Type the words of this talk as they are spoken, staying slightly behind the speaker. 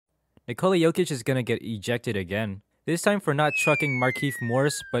Nikola Jokic is gonna get ejected again. This time for not trucking Markieff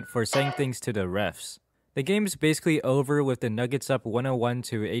Morris, but for saying things to the refs. The game's basically over with the Nuggets up 101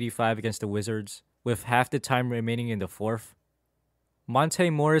 to 85 against the Wizards, with half the time remaining in the fourth. Monte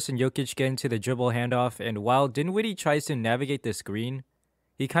Morris and Jokic get into the dribble handoff, and while Dinwiddie tries to navigate the screen,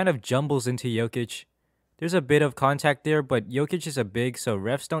 he kind of jumbles into Jokic. There's a bit of contact there, but Jokic is a big, so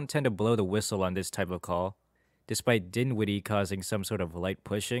refs don't tend to blow the whistle on this type of call, despite Dinwiddie causing some sort of light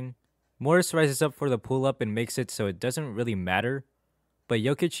pushing. Morris rises up for the pull-up and makes it so it doesn't really matter, but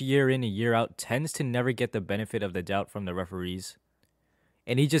Jokic year in and year out tends to never get the benefit of the doubt from the referees,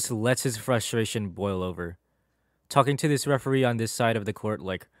 and he just lets his frustration boil over. Talking to this referee on this side of the court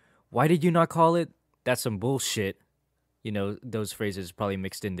like, "Why did you not call it? That's some bullshit." You know, those phrases probably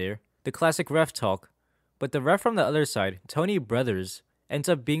mixed in there. The classic ref talk. But the ref from the other side, Tony Brothers, ends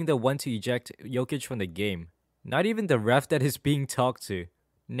up being the one to eject Jokic from the game. Not even the ref that is being talked to.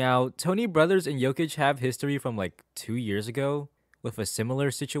 Now, Tony Brothers and Jokic have history from like 2 years ago with a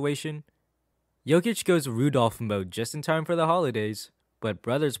similar situation. Jokic goes Rudolph mode just in time for the holidays, but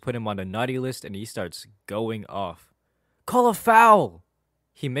Brothers put him on the naughty list and he starts going off. "Call a foul!"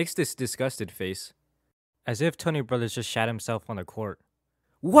 He makes this disgusted face, as if Tony Brothers just shat himself on the court.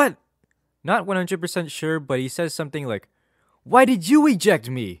 "What?" Not 100% sure, but he says something like, "Why did you eject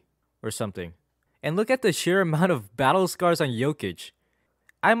me?" or something. And look at the sheer amount of battle scars on Jokic.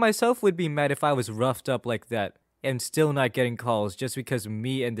 I myself would be mad if I was roughed up like that and still not getting calls just because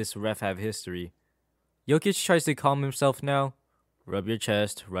me and this ref have history. Jokic tries to calm himself now. Rub your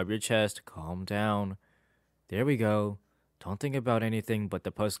chest, calm down. There we go. Don't think about anything but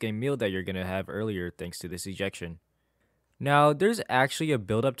the post-game meal that you're gonna have earlier thanks to this ejection. Now, there's actually a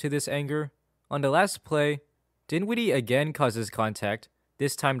build-up to this anger. On the last play, Dinwiddie again causes contact,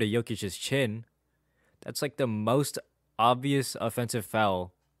 this time to Jokic's chin. That's like the most obvious offensive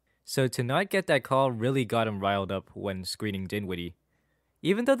foul. So to not get that call really got him riled up when screening Dinwiddie.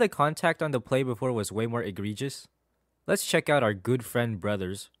 Even though the contact on the play before was way more egregious. Let's check out our good friend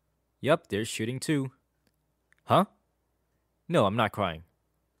Brothers. Yup, they're shooting too. Huh? No, I'm not crying.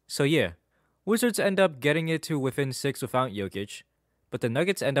 So yeah, Wizards end up getting it to within 6 without Jokic, but the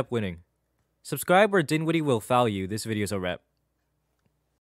Nuggets end up winning. Subscribe or Dinwiddie will foul you. This video's a wrap.